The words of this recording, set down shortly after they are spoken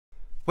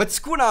What's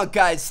going on,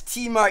 guys?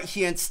 T-Mart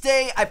here, and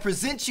today I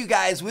present you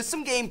guys with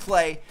some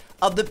gameplay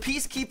of the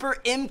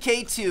Peacekeeper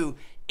MK2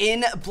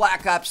 in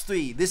Black Ops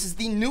 3. This is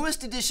the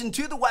newest addition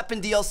to the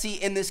weapon DLC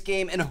in this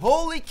game, and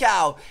holy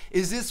cow,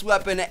 is this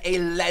weapon a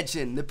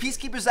legend. The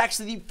Peacekeeper is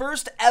actually the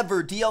first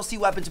ever DLC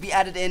weapon to be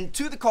added in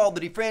to the Call of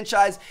Duty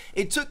franchise.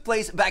 It took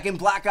place back in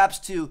Black Ops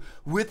 2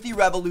 with the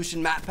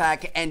Revolution map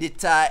pack, and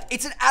it's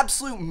an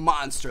absolute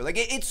monster. Like,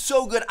 it's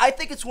so good. I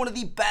think it's one of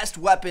the best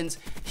weapons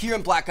here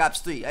in Black Ops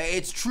 3.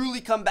 It's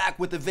truly come back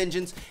with a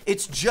vengeance.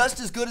 It's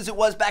just as good as it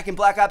was back in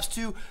Black Ops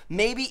 2,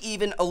 maybe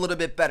even a little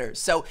bit better.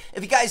 So,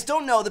 if you guys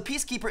don't know, the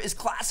Peacekeeper is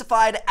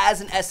classified as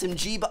an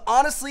SMG, but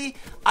honestly,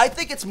 I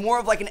think it's more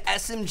of like an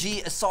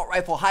SMG assault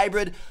rifle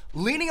hybrid,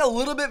 leaning a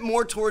little bit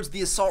more towards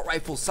the assault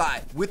rifle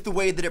side with the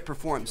way that it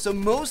performs. So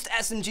most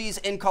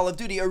SMGs in Call of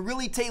Duty are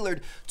really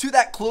tailored to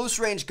that close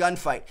range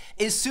gunfight.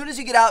 As soon as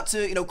you get out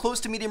to,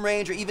 close to medium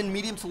range or even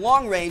medium to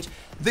long range,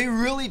 they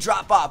really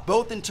drop off,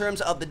 both in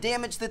terms of the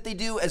damage that they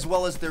do, as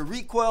well as their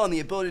recoil and the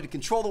ability to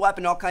control the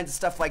weapon, all kinds of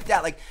stuff like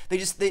that. Like, they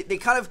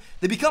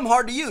become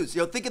hard to use.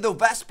 Think of the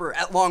Vesper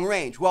at long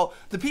range. Well,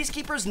 the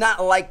Peacekeeper's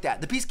not like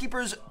that. The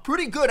Peacekeeper's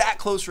pretty good at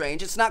close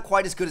range. It's not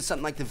quite as good as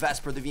something like the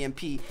Vesper, the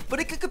VMP, but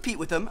it could compete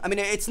with them. I mean,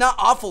 it's not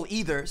awful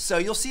either. So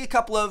you'll see a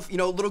couple of,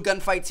 little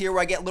gunfights here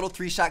where I get little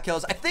 3-shot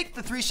kills. I think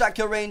the 3-shot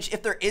kill range,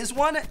 if there is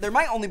one, there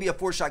might only be a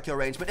 4-shot kill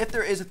range, but if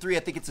there is a 3, I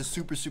think it's a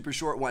super, super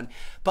short one.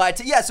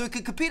 But yeah, so it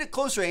could compete at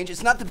close range.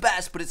 It's not the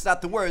best, but it's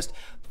not the worst.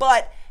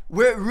 But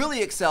where it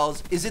really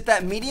excels is at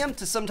that medium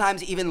to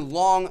sometimes even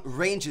long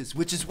ranges,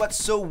 which is what's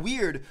so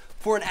weird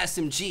for an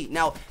SMG.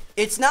 Now,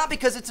 it's not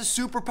because it's a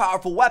super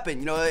powerful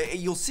weapon.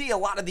 You'll see a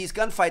lot of these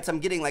gunfights, I'm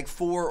getting like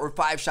 4 or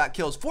 5-shot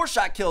kills.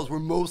 4-shot kills were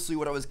mostly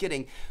what I was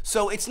getting.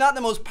 So it's not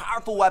the most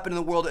powerful weapon in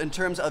the world in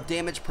terms of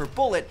damage per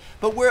bullet,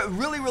 but where it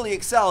really, really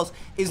excels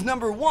is,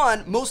 number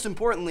one, most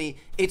importantly,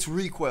 its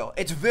recoil.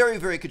 It's very,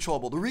 very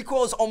controllable. The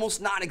recoil is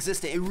almost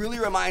non-existent. It really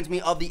reminds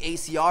me of the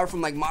ACR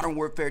from like Modern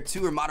Warfare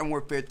 2 or Modern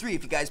Warfare 3,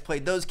 if you guys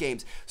played those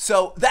games.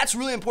 So that's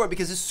really important,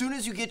 because as soon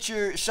as you get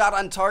your shot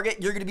on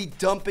target, you're going to be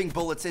dumping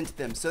bullets into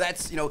them. So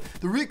that's, the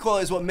recoil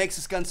is what makes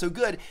this gun so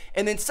good.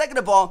 And then second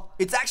of all,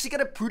 it's actually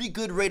got a pretty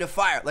good rate of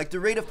fire. Like, the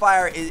rate of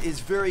fire is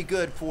very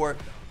good for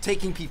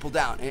taking people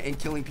down and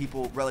killing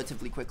people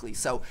relatively quickly.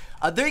 So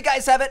there you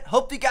guys have it.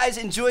 Hope you guys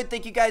enjoyed.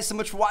 Thank you guys so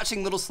much for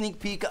watching. Little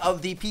sneak peek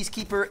of the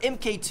Peacekeeper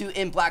MK2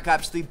 in Black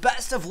Ops 3.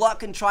 Best of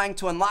luck in trying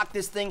to unlock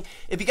this thing.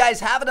 If you guys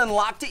haven't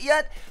unlocked it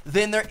yet,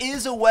 then there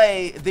is a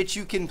way that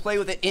you can play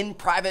with it in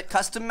private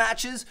custom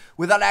matches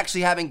without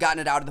actually having gotten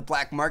it out of the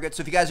black market. So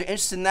if you guys are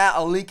interested in that,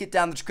 I'll link it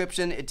down in the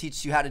description. It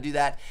teaches you how to do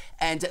that.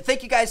 And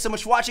thank you guys so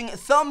much for watching.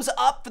 Thumbs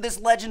up for this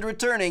legend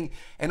returning,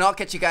 and I'll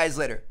catch you guys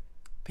later.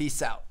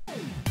 Peace out.